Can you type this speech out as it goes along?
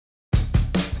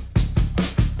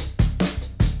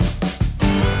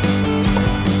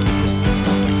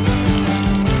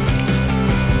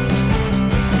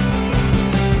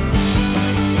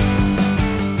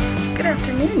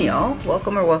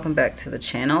welcome or welcome back to the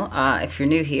channel. If you're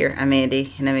new here, I'm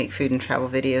Andy and I make food and travel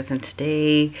videos, and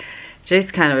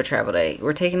today's kind of a travel day.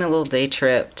 We're taking a little day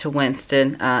trip to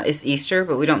Winston. It's Easter,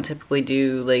 but we don't typically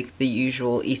do like the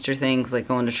usual Easter things like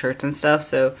going to church and stuff,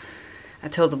 so I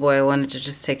told the boy I wanted to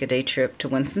just take a day trip to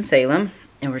Winston Salem,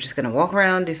 and we're just gonna walk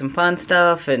around, do some fun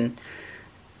stuff, and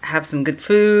have some good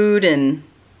food and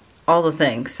all the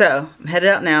things. So I'm headed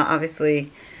out now.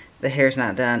 Obviously the hair's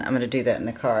not done. I'm gonna do that in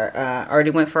the car. I already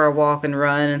went for a walk and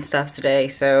run and stuff today,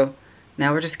 so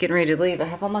now we're just getting ready to leave. I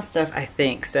have all my stuff, I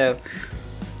think, so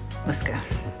let's go.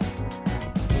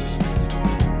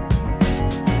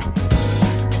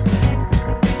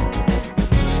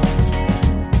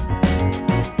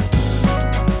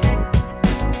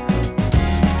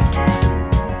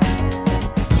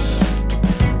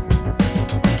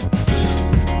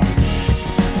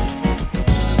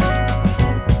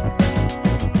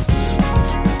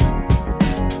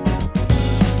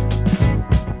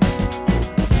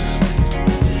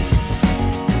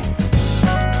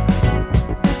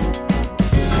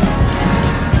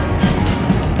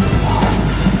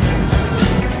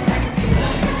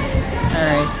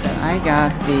 I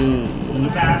got the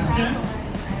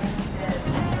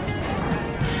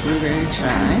blueberry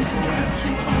chai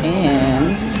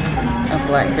and a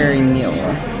blackberry meal.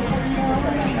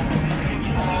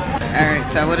 Alright,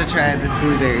 so I would have tried this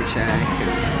blueberry chai.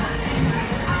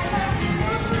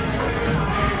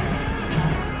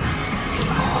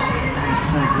 That is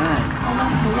so good.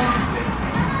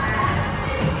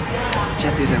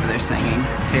 Jesse's over there singing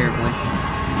terribly.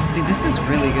 Dude, this is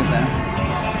really good though.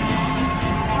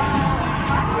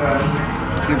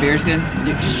 Your beer's good?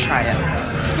 Dude, just try it.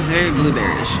 It's very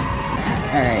blueberry-ish.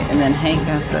 Alright, and then Hank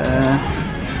got the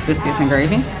biscuits and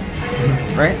gravy,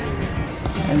 right?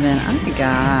 And then I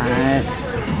got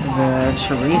the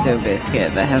chorizo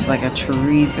biscuit that has like a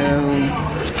chorizo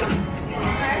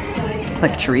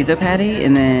patty,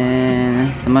 and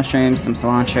then some mushrooms, some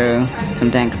cilantro, some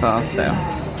dank sauce, so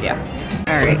yeah.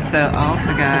 Alright, so I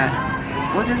also got,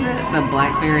 what is it? The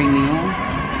blackberry meal.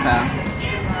 So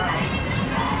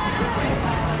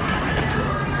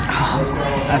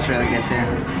that's really good too.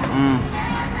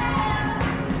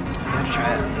 Gotta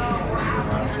try it.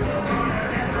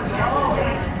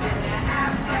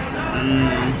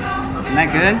 Isn't that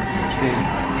good? Dude,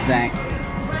 it's dank.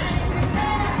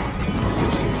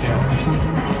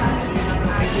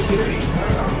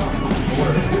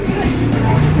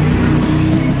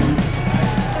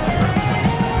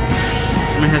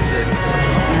 I'm gonna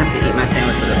have to eat my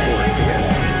sandwich with a fork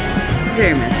because it's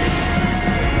very messy.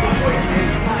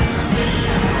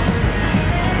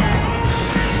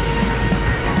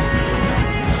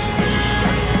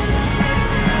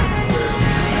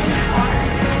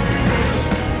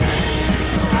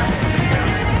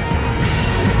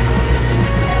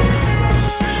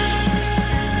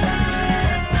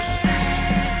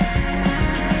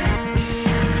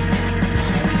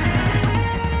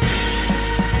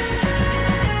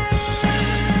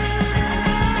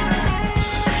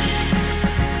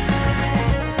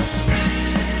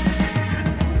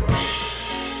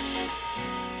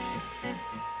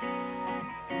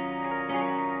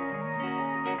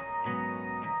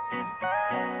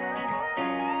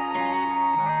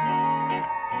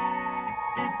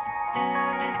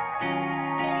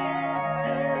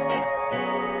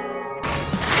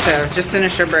 So, just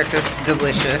finished our breakfast,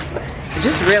 delicious. I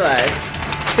just realized,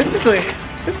 this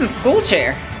is a school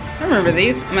chair. I remember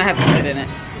these, I'm gonna have to sit in it.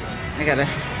 I gotta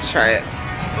try it.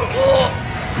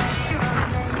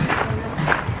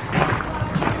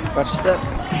 Watch your step.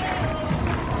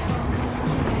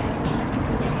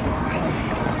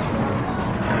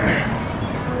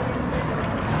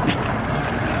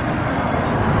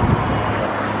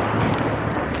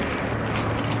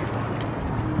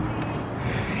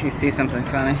 You see something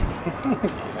funny?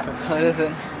 What is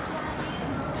it?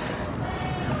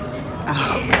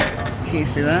 Oh, can you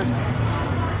see that?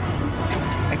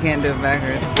 I can't do it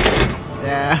backwards.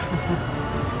 Yeah.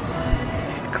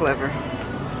 He's clever.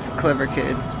 He's a clever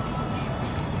kid.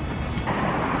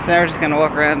 So now we're just gonna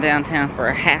walk around downtown for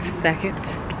a half second.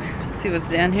 See what's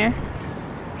down here.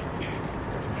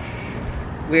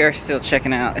 We are still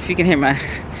checking out. If you can hear my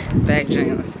bag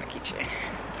jingling, let's make you check.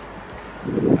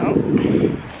 Oh,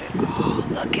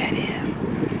 look at him.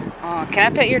 Oh,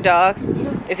 can I pet your dog?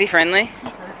 Is he friendly?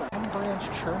 Long Branch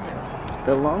Trail.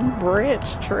 The Long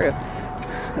Branch Trail.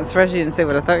 I'm surprised you didn't say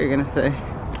what I thought you were gonna say.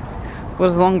 What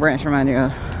does Long Branch remind you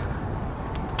of?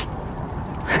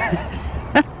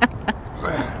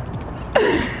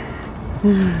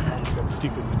 That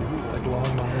stupid movie, like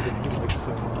Long Island, and he likes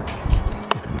so much.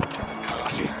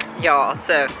 Y'all,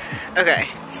 so, okay,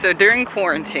 so during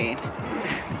quarantine,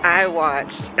 I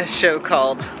watched a show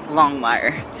called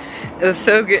Longmire. It was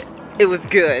so good. It was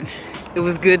good. It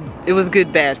was good. It was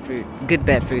good bad food. Good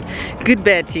bad food. Good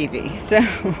bad TV. So,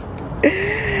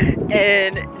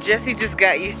 and Jesse just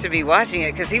got used to me watching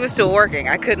it because he was still working.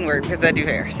 I couldn't work because I do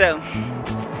hair. So,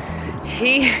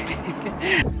 he...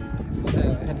 So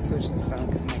I had to switch to the phone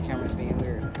because my camera's being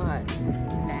weird. But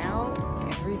now,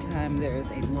 every time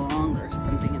there's a long or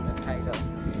something in the title,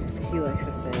 he likes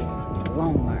to say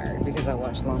Longmire because I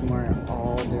watched Longmire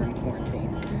all during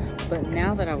quarantine. But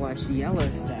now that I watch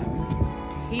Yellowstone,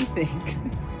 he thinks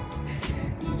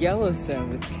Yellowstone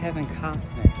with Kevin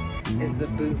Costner is the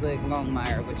bootleg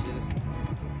Longmire, which is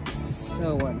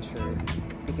so untrue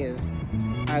because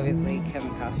obviously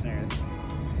Kevin Costner is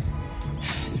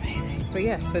it's amazing. But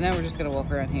yeah, so now we're just gonna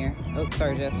walk around here. Oh,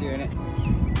 sorry Jess, you're in it.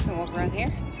 Just gonna walk around here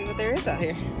and see what there is out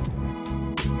here.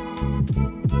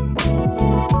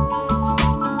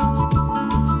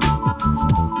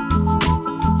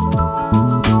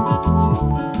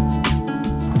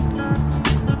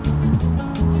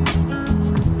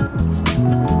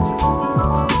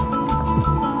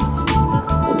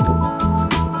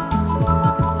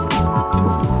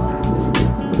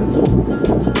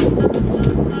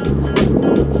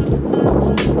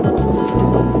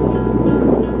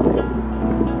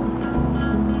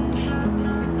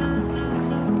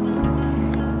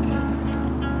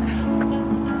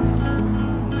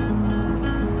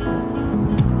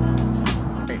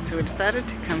 So we decided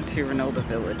to come to Reynolda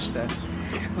Village, so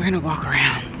we're gonna walk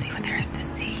around and see what there is to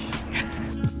see.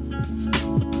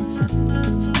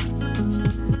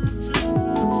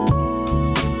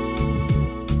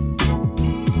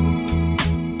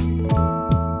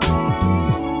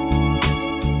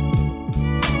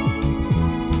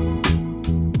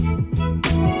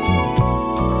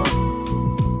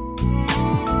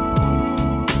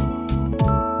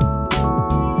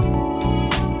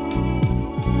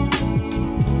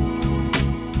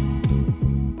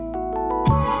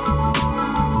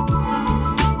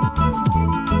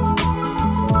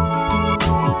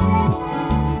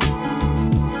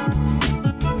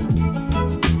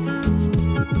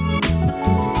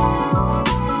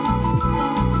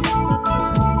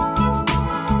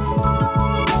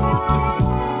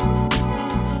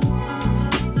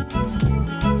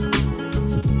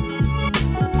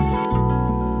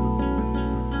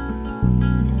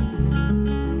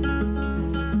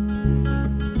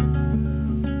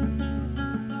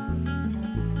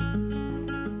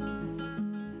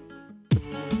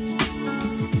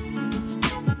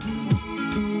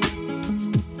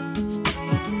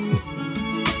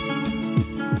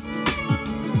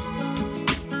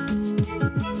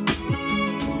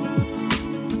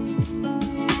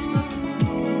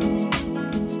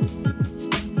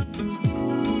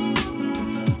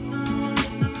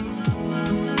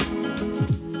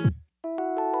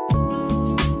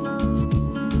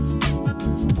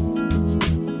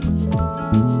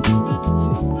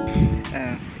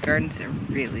 Gardens are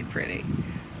really pretty.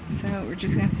 So we're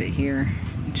just gonna sit here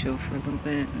and chill for a little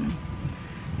bit and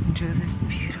enjoy this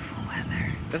beautiful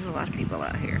weather. There's a lot of people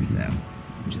out here, so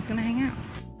we're just gonna hang out.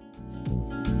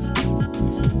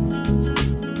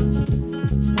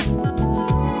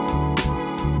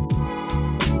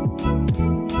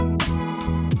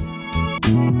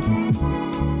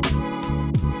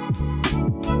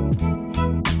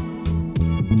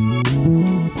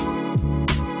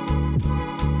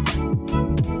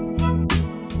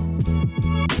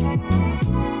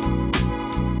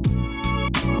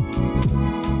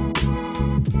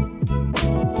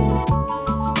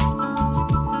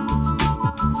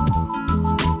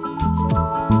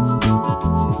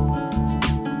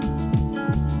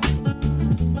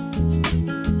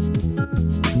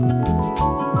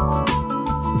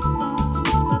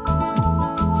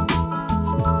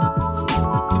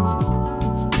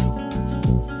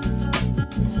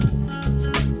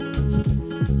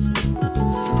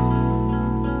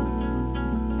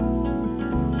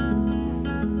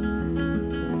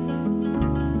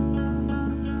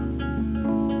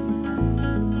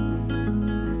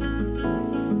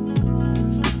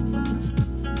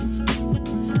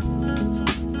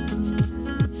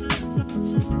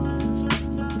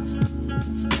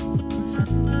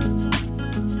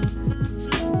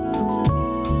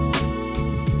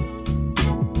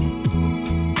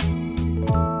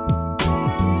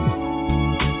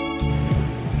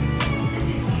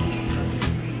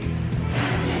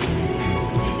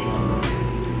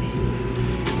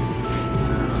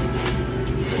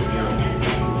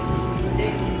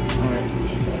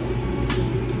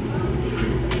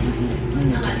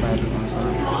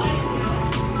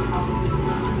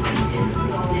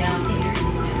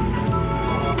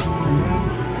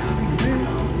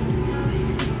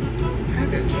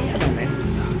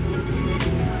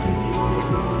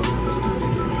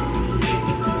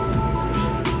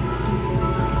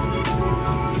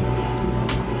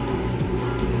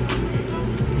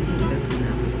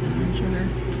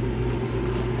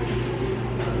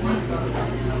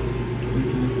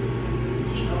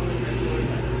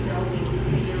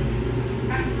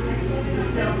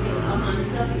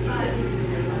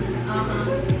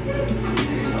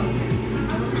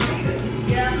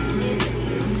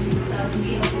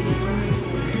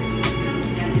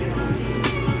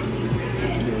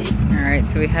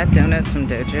 So we had donuts from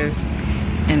Dojo's,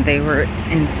 and they were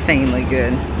insanely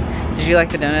good. Did you like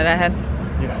the donut I had?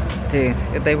 Yeah.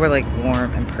 Dude, they were like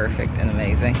warm and perfect and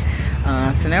amazing.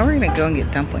 So now we're gonna go and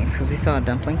get dumplings because we saw a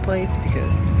dumpling place,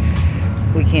 because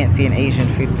we can't see an Asian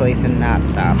food place and not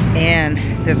stop. And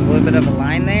there's a little bit of a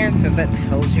line there, so if that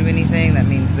tells you anything, that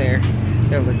means they're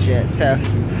legit. So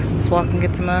let's walk and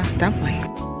get some dumplings.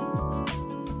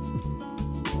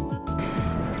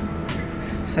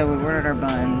 So we ordered our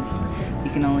buns.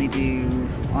 You can only do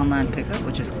online pickup,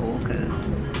 which is cool because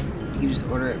you just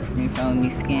order it from your phone,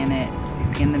 you scan it,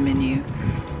 you scan the menu,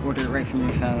 order it right from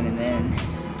your phone, and then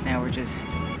now we're just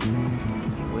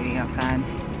waiting outside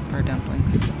for our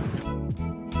dumplings.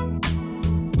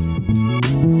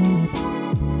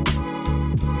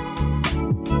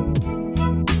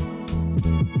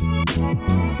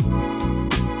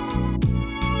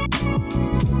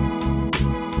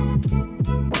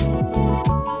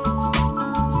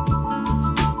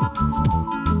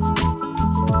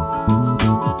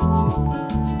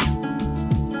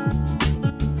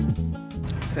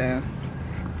 So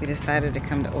we decided to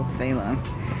come to Old Salem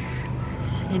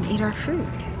and eat our food.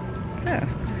 So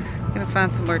I'm gonna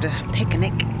find somewhere to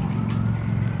picnic.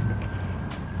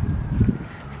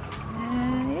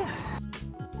 Yeah.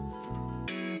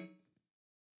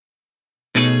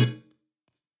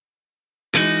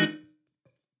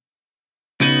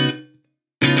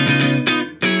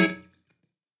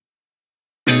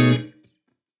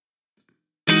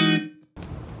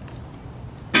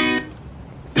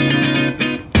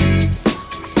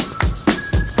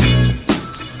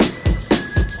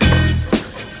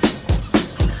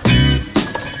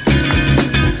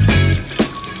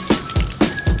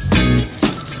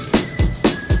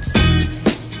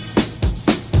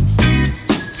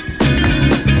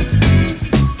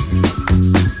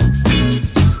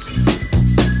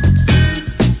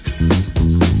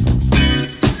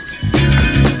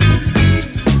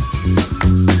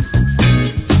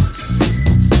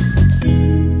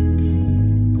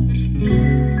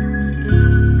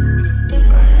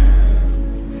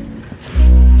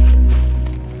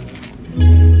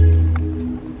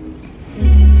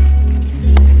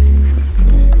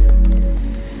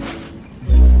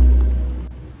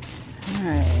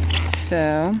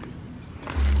 So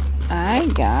I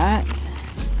got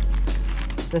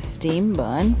the steamed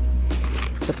bun,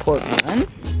 the pork bun,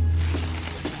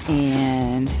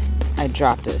 and I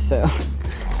dropped it, so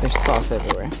there's sauce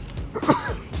everywhere.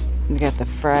 We got the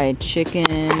fried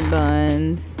chicken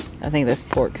buns. I think that's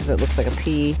pork because it looks like a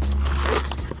pea.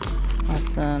 Got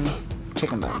some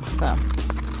chicken buns. So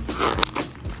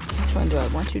which one do I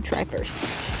want to try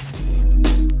first?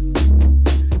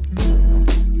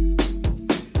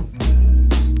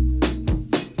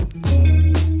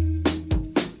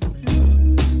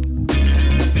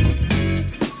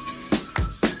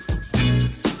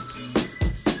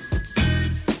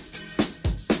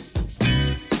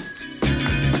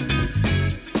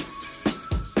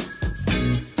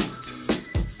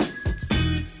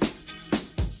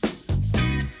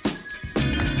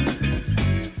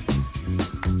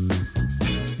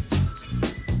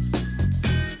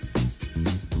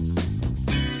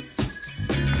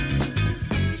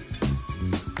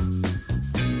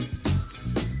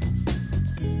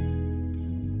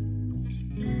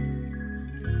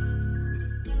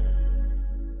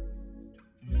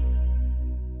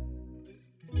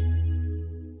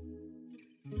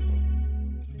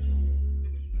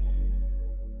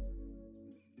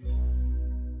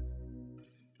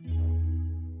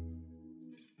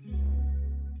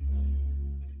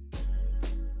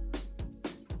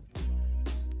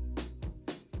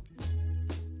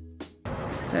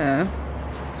 So,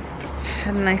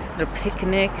 had a nice little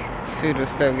picnic. Food was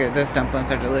so good. Those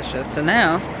dumplings are delicious. So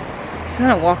now, just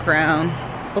gonna walk around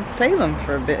Old Salem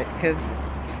for a bit because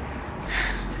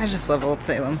I just love Old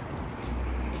Salem.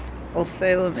 Old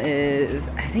Salem is,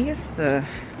 I think it's the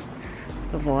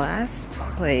last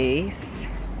place,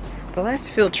 the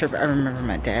last field trip I remember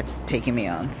my dad taking me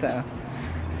on. So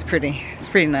it's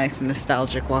pretty nice and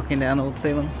nostalgic walking down Old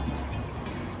Salem.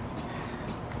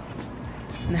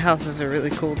 And the houses are really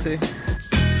cool too.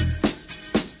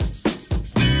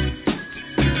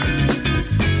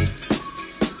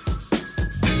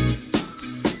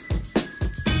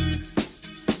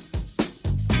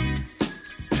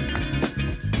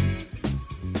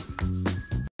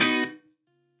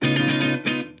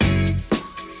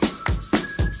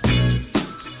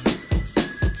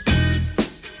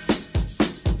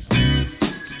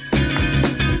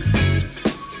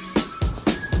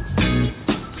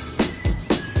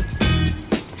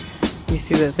 You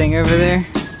see that thing over there? It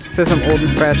says I'm old and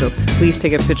fragile. Please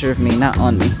take a picture of me, not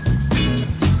on me.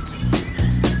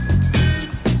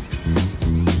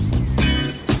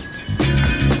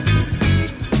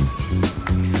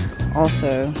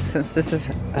 also, since this is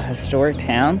a historic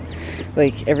town,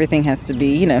 like everything has to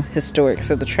be, you know, historic.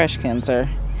 So the trash cans are,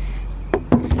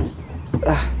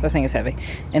 the thing is heavy,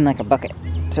 in like a bucket.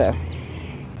 So,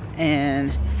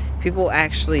 and people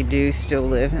actually do still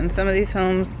live in some of these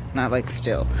homes. Not like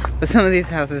still, but some of these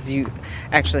houses you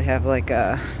actually have like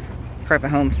a private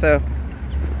home. So,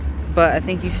 but I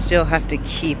think you still have to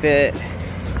keep it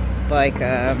like,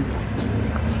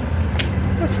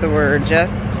 what's the word,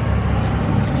 Jess?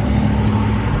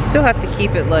 Still have to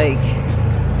keep it like,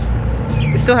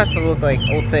 it still has to look like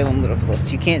Old Salem Little Village.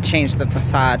 You can't change the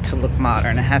facade to look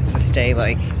modern. It has to stay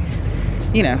like,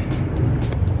 you know.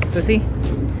 So see,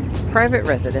 private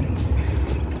residence.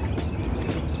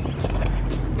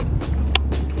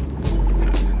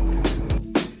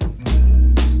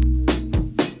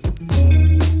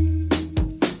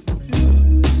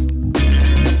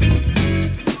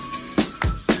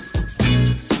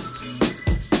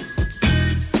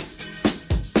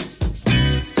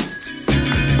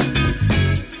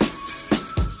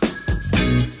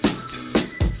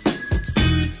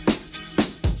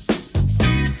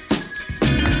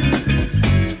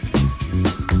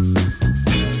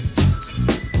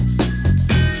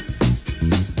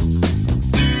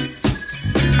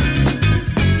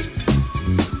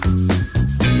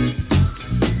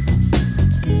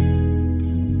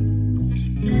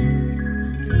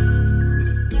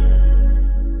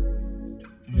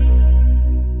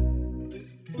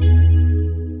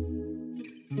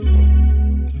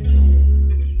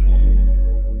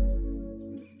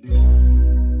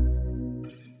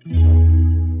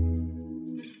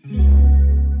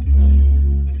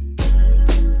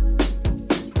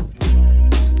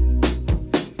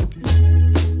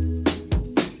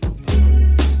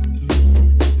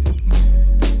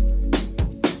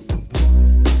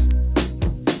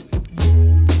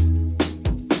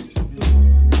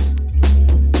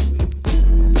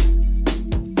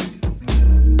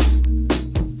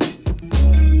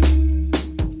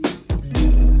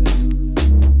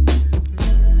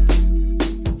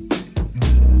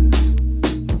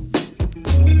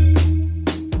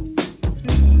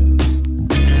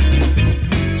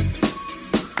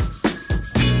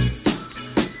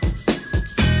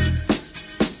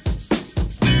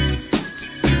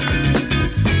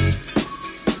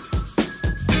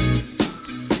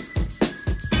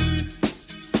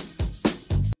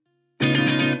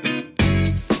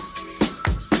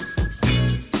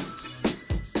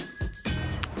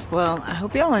 Well, I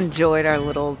hope y'all enjoyed our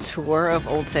little tour of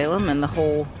Old Salem and the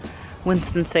whole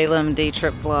Winston Salem day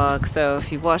trip vlog. So if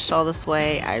you watched all this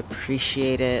way, I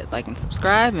appreciate it. Like and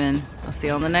subscribe, and I'll see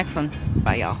you on the next one.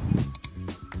 Bye, y'all.